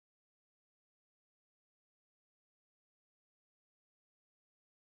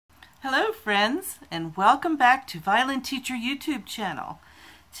Hello friends, and welcome back to Violin Teacher YouTube channel.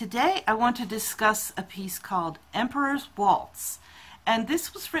 Today I want to discuss a piece called Emperor Waltz, and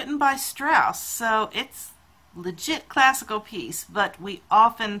this was written by Strauss, so it's legit classical piece, but we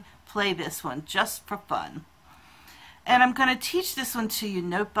often play this one just for fun. And I'm going to teach this one to you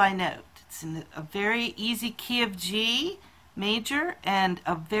note by note. It's in a very easy key of G major and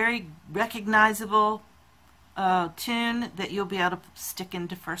a very recognizable tune that you'll be able to stick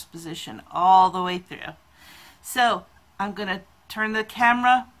into first position all the way through. So I'm going to turn the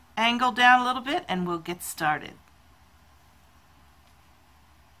camera angle down a little bit and we'll get started.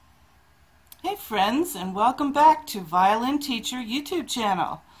 Hey friends, and welcome back to Violin Teacher YouTube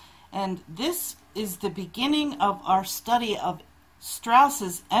channel. And this is the beginning of our study of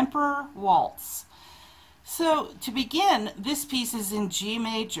Strauss's Emperor Waltz. So to begin, this piece is in G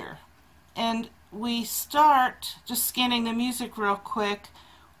major, and we start, just scanning the music real quick,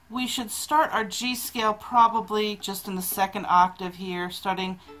 we should start our G scale probably just in the second octave here,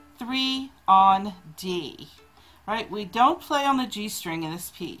 starting 3 on D. Right? We don't play on the G string in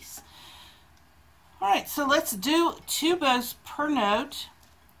this piece. Alright, so let's do 2 bows per note.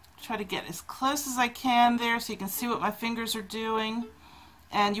 Try to get as close as I can there so you can see what my fingers are doing.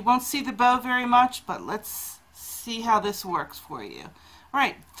 And you won't see the bow very much, but let's see how this works for you.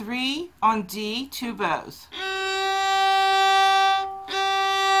 Alright, 3 on D, 2 bows.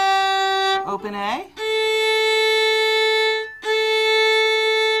 Open A.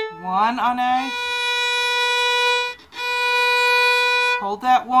 1 on A. Hold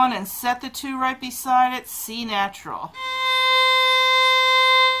that 1 and set the 2 right beside it, C natural.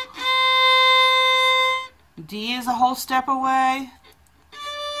 D is a whole step away.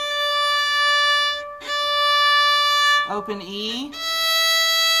 Open E.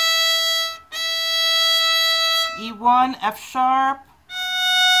 E1, F sharp,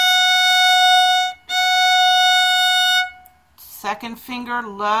 second finger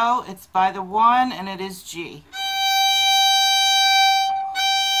low, it's by the 1 and it is G.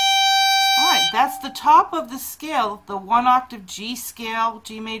 Alright, that's the top of the scale, the 1 octave G scale,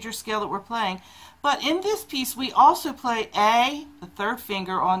 G major scale that we're playing. But in this piece we also play A, the 3rd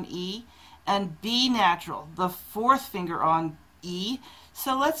finger on E, and B natural, the 4th finger on E.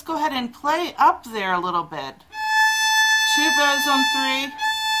 So let's go ahead and play up there a little bit. 2 bows on 3.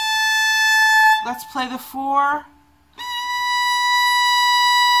 Let's play the 4.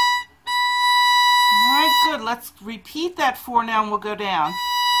 Alright, good. Let's repeat that 4 now and we'll go down.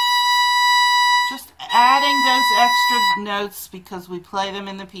 Just adding those extra notes because we play them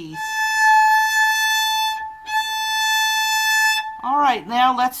in the piece. Alright,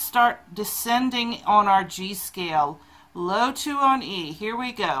 now let's start descending on our G scale. Low 2 on E. Here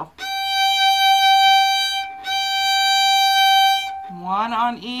we go. 1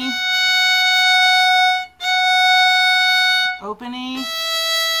 on E, open E,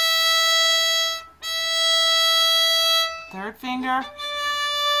 3rd finger,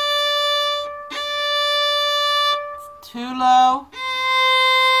 2 low,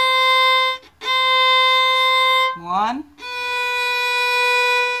 1,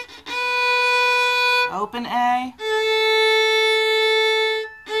 open A,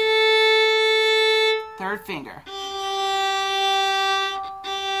 3rd finger.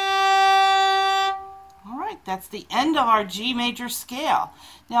 That's the end of our G major scale.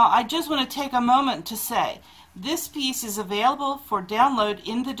 Now I just want to take a moment to say this piece is available for download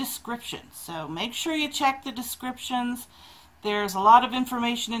in the description, so make sure you check the descriptions. There's a lot of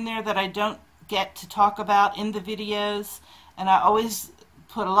information in there that I don't get to talk about in the videos, and I always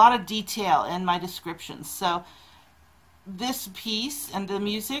put a lot of detail in my descriptions. So this piece and the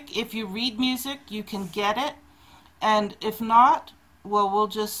music, if you read music you can get it, and if not, well, we'll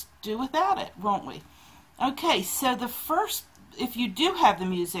just do without it, won't we? Okay, so if you do have the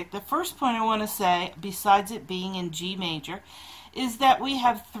music, the first point I want to say, besides it being in G major, is that we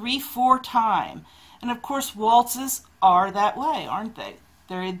have 3/4 time. And of course waltzes are that way, aren't they?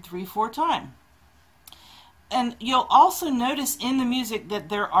 They're in 3/4 time. And you'll also notice in the music that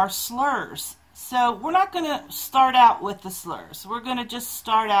there are slurs. So we're not going to start out with the slurs. We're going to just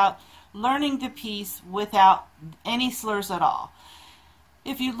start out learning the piece without any slurs at all.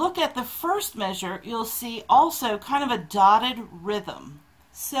 If you look at the first measure, you'll see also kind of a dotted rhythm.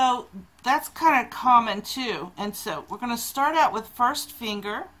 So that's kind of common too. And so we're going to start out with 1st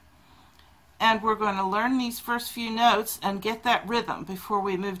finger, and we're going to learn these first few notes and get that rhythm before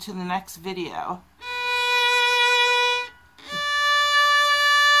we move to the next video.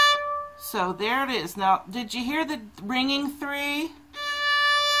 So there it is. Now, did you hear the ringing 3?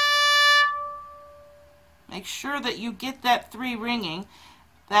 Make sure that you get that 3 ringing.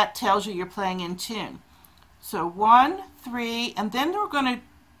 that tells you you're playing in tune. So 1, 3, and then we're going to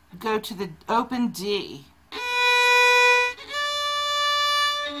go to the open D.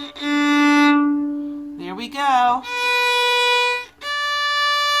 There we go.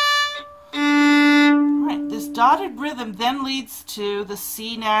 Alright, this dotted rhythm then leads to the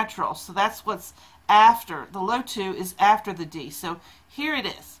C natural. So that's what's after. The low 2 is after the D. So here it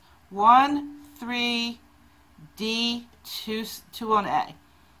is. 1, 3, D, 2 on A.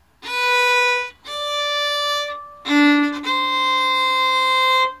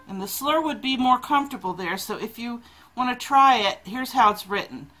 And the slur would be more comfortable there, so if you want to try it, here's how it's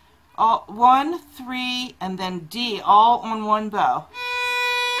written. 1, 3, and then D, all on one bow.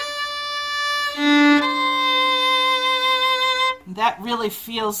 That really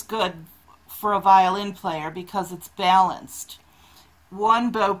feels good for a violin player because it's balanced.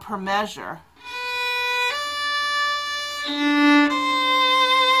 One bow per measure.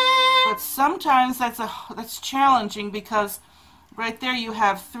 But sometimes that's challenging because right there you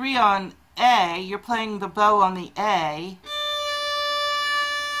have 3 on A, you're playing the bow on the A,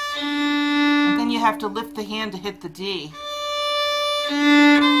 and then you have to lift the hand to hit the D.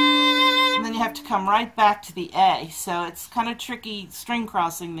 And then you have to come right back to the A, so it's kind of tricky string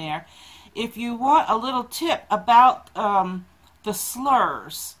crossing there. If you want a little tip about the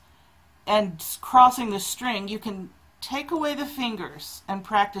slurs and crossing the string, you can take away the fingers and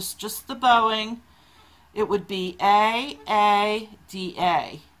practice just the bowing. It would be A, A, D,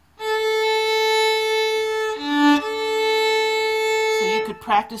 A. So you could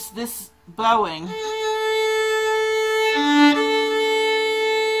practice this bowing.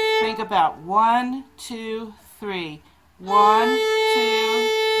 Think about 1, 2, 3. 1, 2,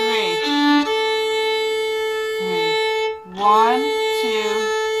 3. 1, 2,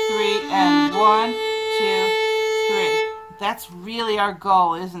 3, and 1, 2, 3. That's really our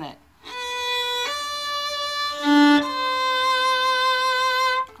goal, isn't it?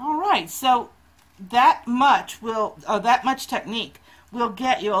 All right, so that much technique will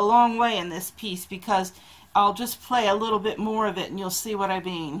get you a long way in this piece because I'll just play a little bit more of it and you'll see what I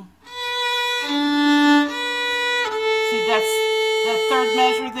mean. See, that third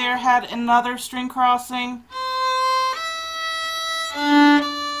measure there had another string crossing.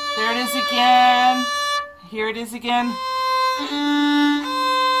 There it is again. Here it is again.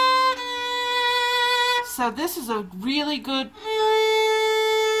 So this is a really good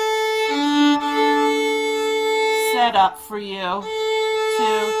setup for you.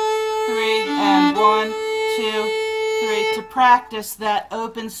 2, 3, and 1, 2, 3 to practice that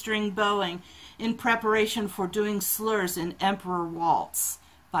open string bowing in preparation for doing slurs in Emperor Waltz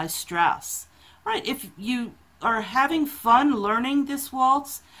by Strauss. All right, if you are having fun learning this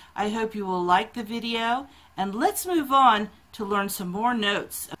waltz, I hope you will like the video, and let's move on to learn some more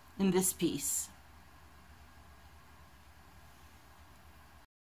notes in this piece.